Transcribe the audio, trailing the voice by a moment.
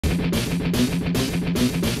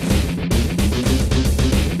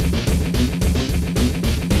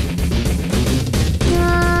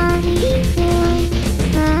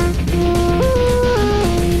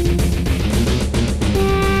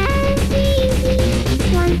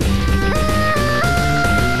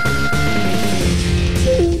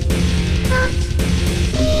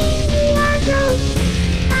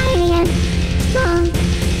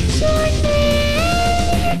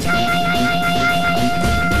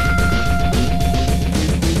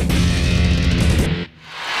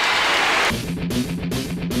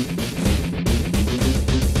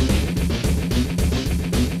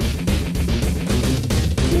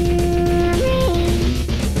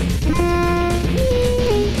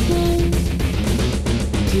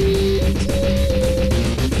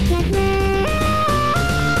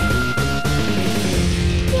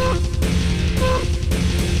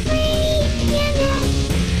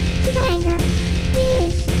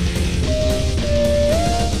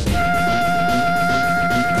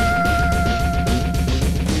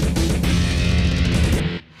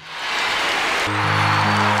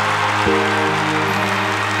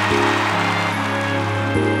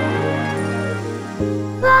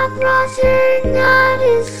bras are not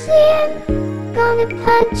a sin. Gonna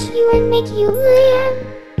punch you and make you live.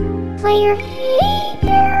 Player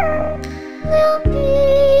hater, little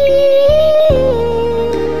bitch.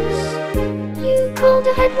 You called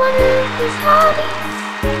ahead one of his hobbies,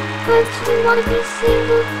 but you wanna be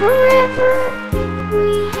single forever. We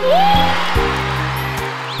hate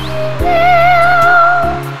you now.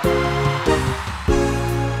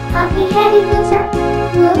 Puppy-headed loser,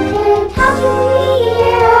 look at how you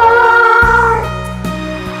are.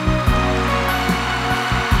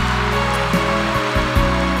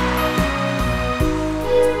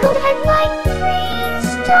 You go ahead like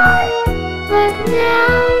 3-star, but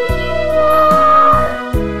now you are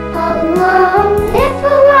alone.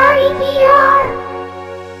 F-O-R-E-P-R,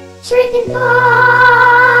 stricken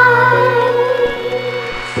vibes.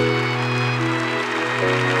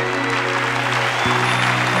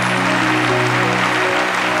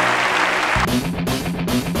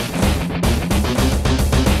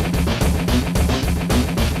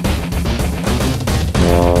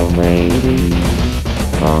 Lady,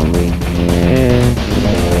 only can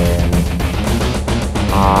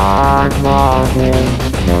hard walking,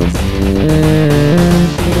 no sleeping.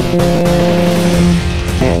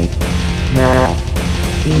 Hey, Matt,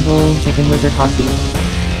 evil chicken lizard husky,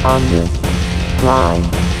 on this line,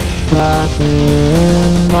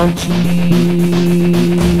 fucking munchie.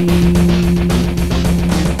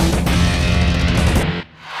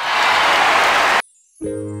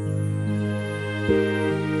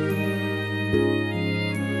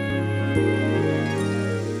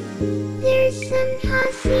 There's some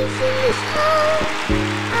hussies in this hole.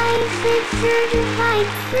 I said certified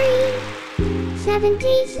free. 7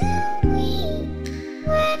 days a week.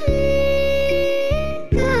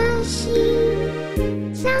 Gushy.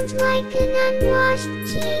 Sounds like an unwashed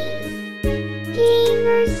cheese.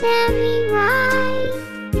 Gamers samurai.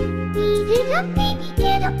 Beat it up, baby,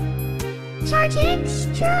 get up. Charge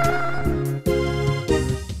extra.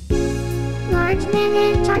 Large man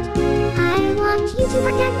in charge. I want you to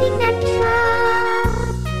forget me that truck.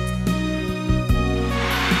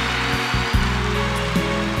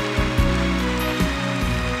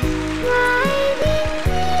 Riding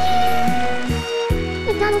near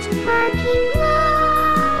McDonald's parking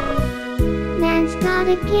lot. Man's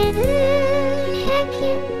gotta get a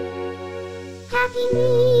heckin' Happy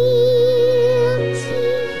Meal TV.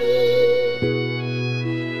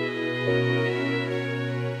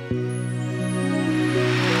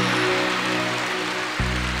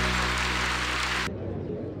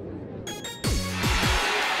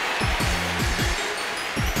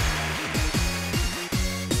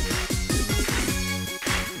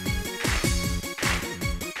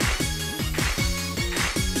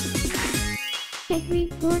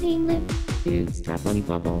 Recording lip. It's Trap Bunny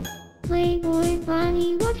Bubble. Playboy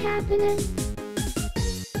Bunny, what happening?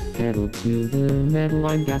 Pedal to the metal,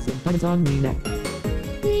 I'm gassing, diamonds on me neck.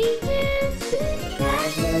 We dancing,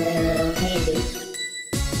 that's a little baby.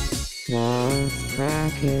 What's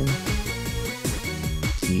cracking?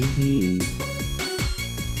 TV.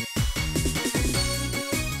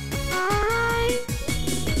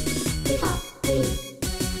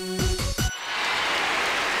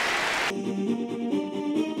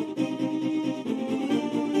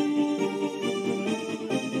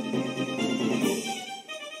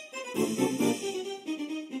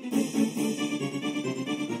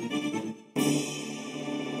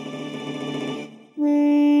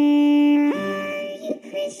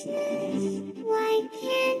 Why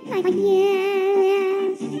can't I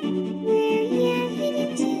yes? Where you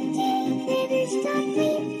headed today? Better stop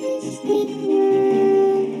playing this state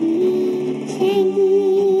world. We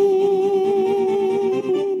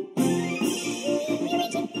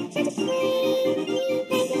reaching such a flame. We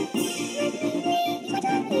bang up, let me wait. What's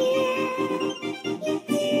on here? If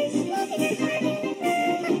there's smoke in your heart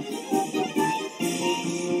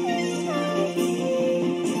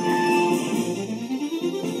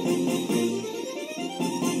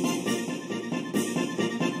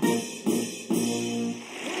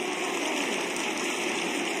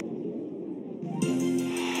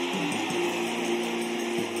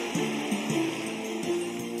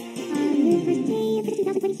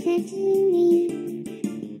and said to me,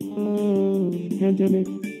 Pandemic.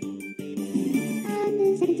 on the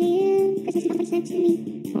second day of Christmas, nobody said to me,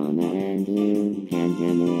 Pandemic.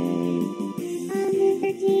 on the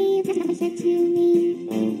third day of Christmas, nobody said to me,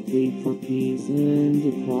 Plead for peace and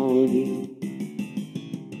equality.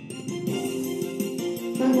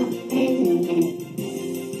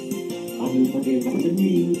 Forgive us and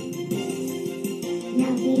me.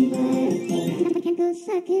 Nothing but a thing. Nobody can go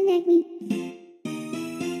suck an egg.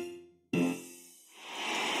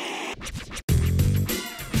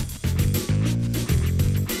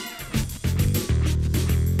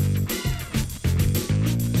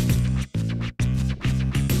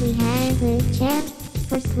 good chance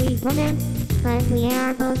for sweet romance, but we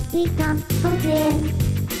are both become children.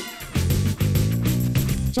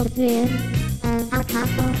 Children of our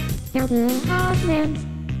couple, children of men.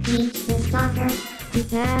 Teach the stalker to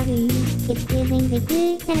party. It's giving the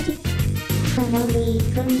good energy. But no, we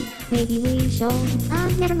couldn't. Maybe we should.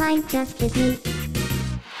 Oh, never mind, just kiss me.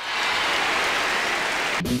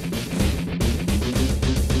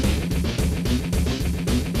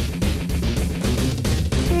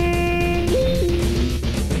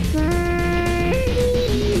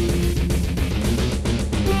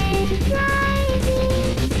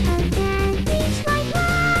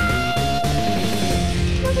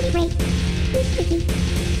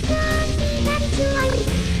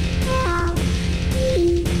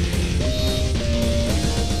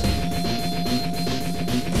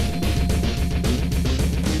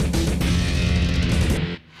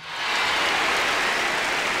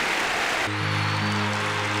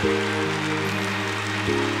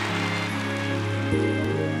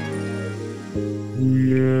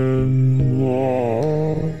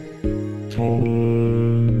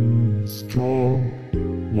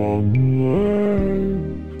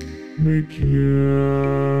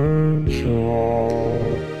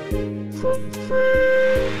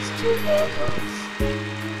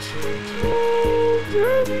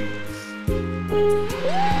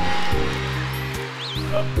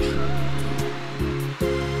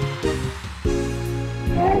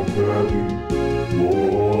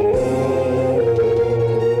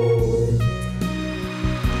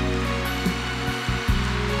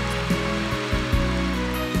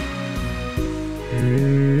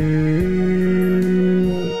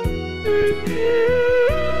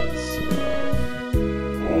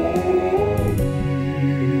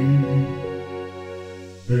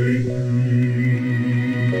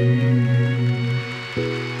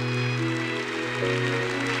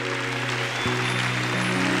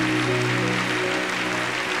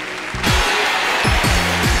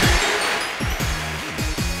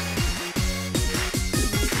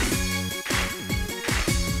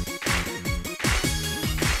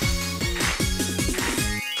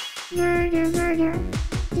 Murder,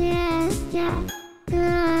 death,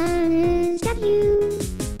 gonna stab you.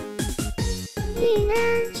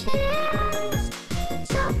 Inner chest,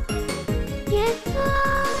 stop, get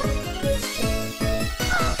caught,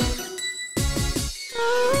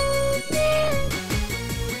 oh man,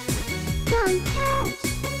 don't touch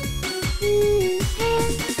his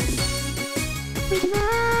hand. With my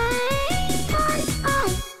heart, I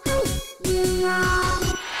hope you're wrong.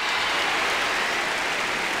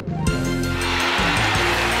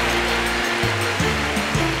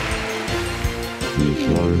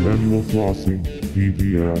 I'm Animal Flossing,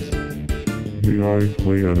 BBS. May I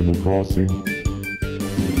play Animal Crossing?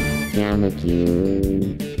 Damn it,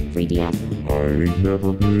 you 3DS. I've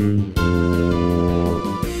never been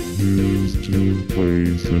for used to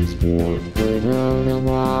places for Put a little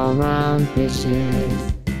wall around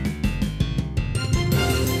fishes.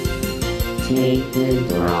 Take the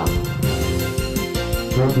door off.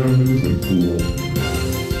 That isn't cool.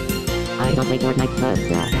 I don't play Fortnite first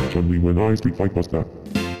that. Only when I speak like Busta.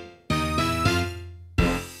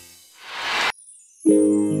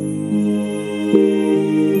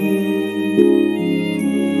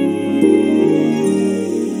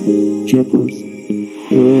 Checkers.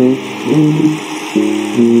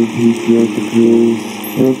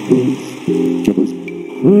 Checkers.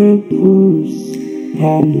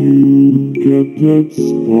 How you get that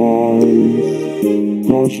spice?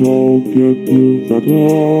 Gosh, I'll get you that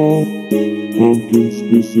up. Pumpkin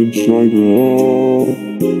spice and cider.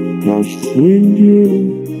 Cash swinging,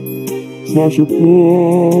 smash your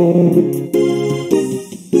butt.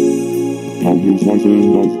 How you slice and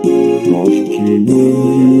dice, gosh, gee, when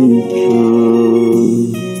you turn.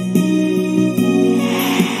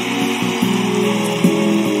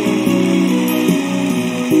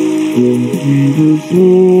 When heaters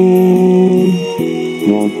on,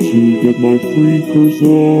 got to get my freakers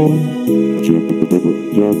on. Check the pepper,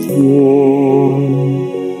 that's one.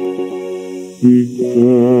 Big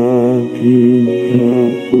vacuum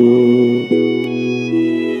pepper.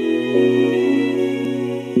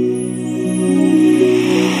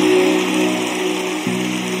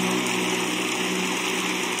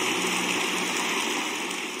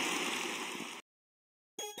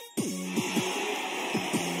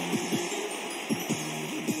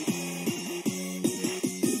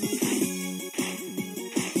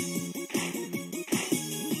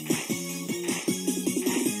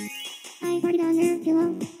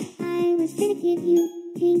 I was gonna give you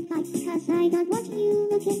pink eye because I don't want you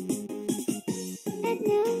looking at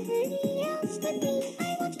nobody else but me.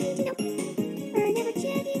 I want you to know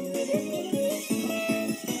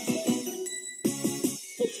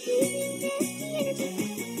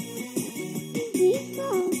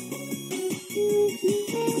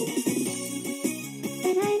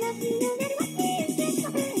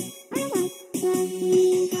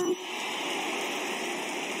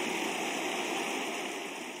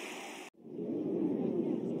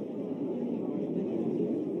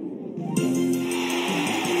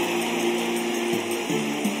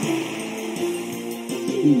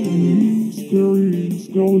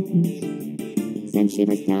skeletons. Send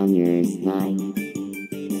shivers down your spine.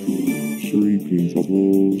 Shrieking sounds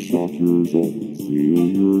will shock your soul. Seal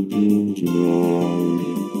your doom tonight.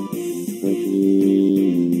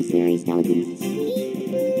 Perfume, scary skeletons. Sweet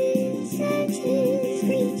blue, certain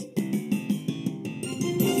screams.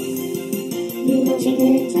 You will shake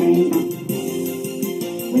your turn back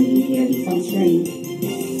when you hear these songs scream.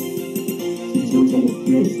 Sleep so trouble,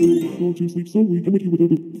 get asleep. Go to sleep so we can wake you with a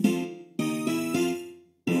boop.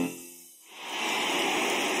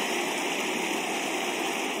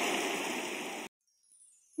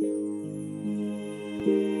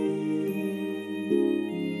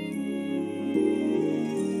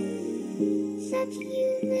 Such you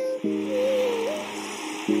will miss.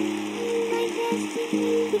 My bestie,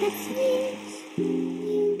 you got snips.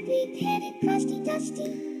 You big-headed, crusty, dusty,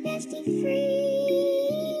 bestie free.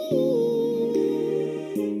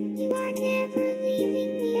 You are never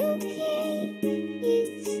leaving me, okay?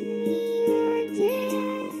 It's me or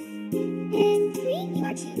death. And free, you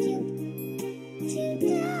are too cute to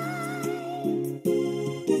die.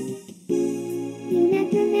 You're not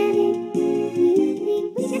dramatic. You think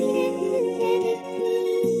we're happy and pathetic.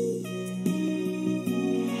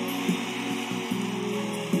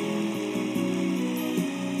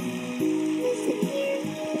 Listen here,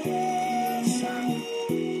 you will shine.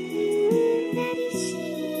 You fatty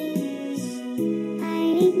sheeps. I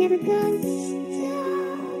ain't never gonna stop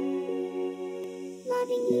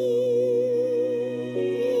loving you.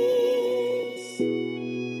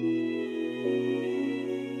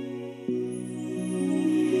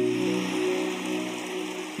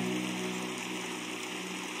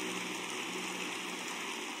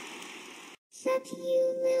 Such you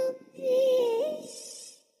little fish.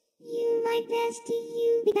 You my bestie,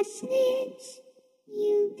 you big snitch.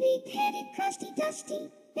 You big-headed, crusty, dusty,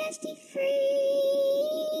 bestie free.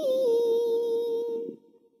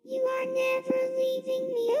 You are never leaving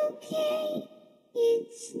me, okay?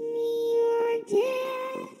 It's me or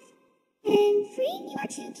death. And free, you are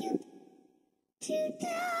too cute to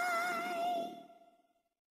die.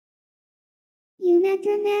 You not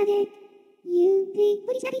dramatic. You big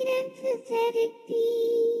booty happy and pathetic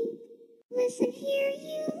beep. Listen here,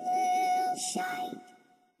 you little shite.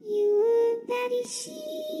 You batty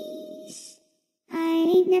sheesh. I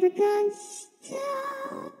ain't never gonna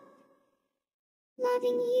stop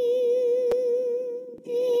loving you,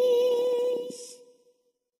 bitch.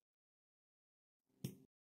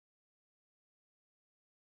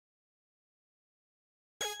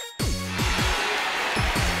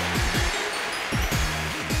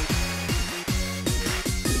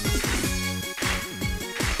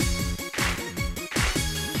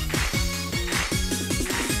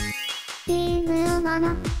 Hey little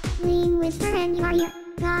mama, lean whisper and you are here.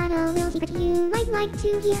 Got a little secret you might like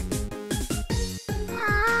to hear.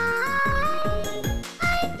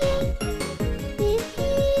 I'm gay. If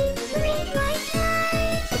you read my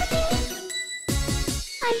eyes,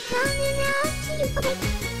 I'm coming out to you, okay?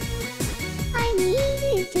 I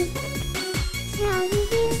needed to tell you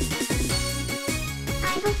this. I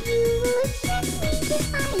hope you will accept me if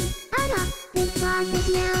I'm out of this process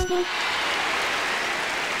now, okay?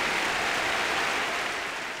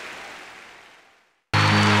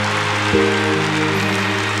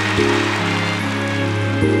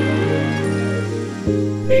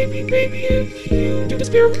 Baby, if you do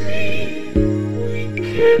spare me, we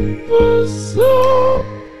can buzz up,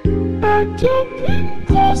 act up and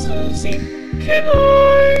cause a scene. Can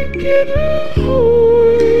I get a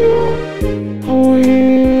oh yeah, oh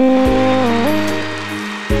yeah,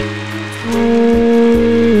 oh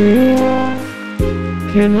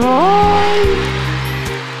yeah? Can I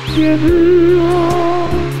get a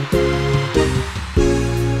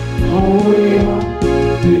oh yeah?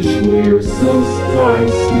 Fish, we're so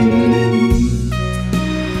spicy.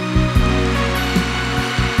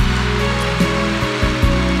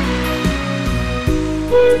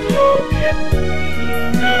 But how can we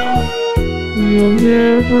now? We'll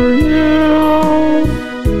never know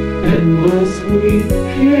unless we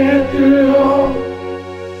get out.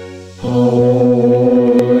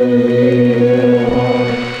 Oh yeah.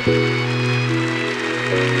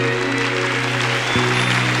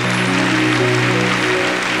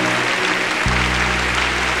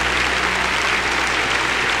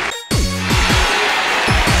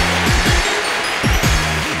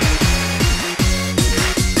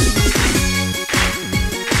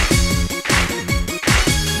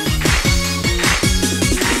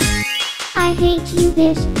 I hate you,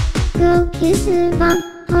 bitch. Go kiss a bum.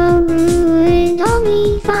 Oh, ruined all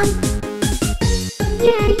me fun.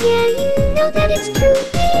 Yeah, you know that it's true,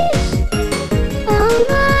 bitch. Oh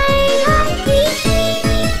my, I hate you.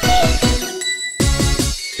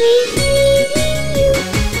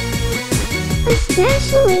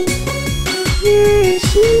 away.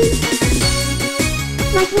 Yes,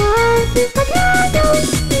 like what if I got those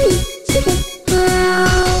secret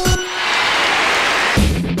wow.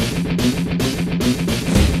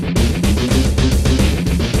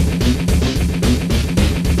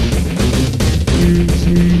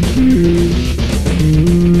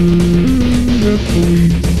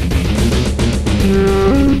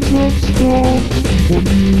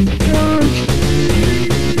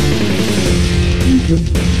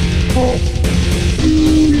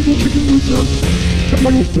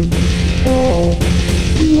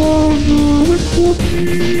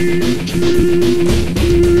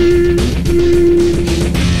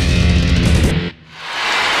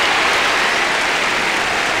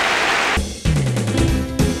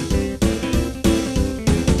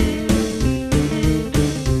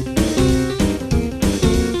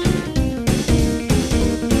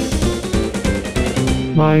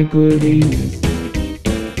 My goodies,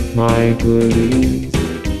 my goodies,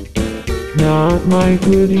 not my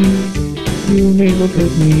goodies. You may look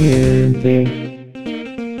at me and think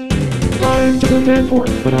I'm just a man for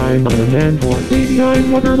it, but I'm not a man for it. Baby,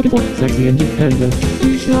 I'm what you're looking for, sexy and independent.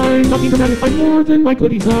 You shine, not be dramatic, I'm more than my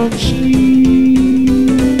goodies of she.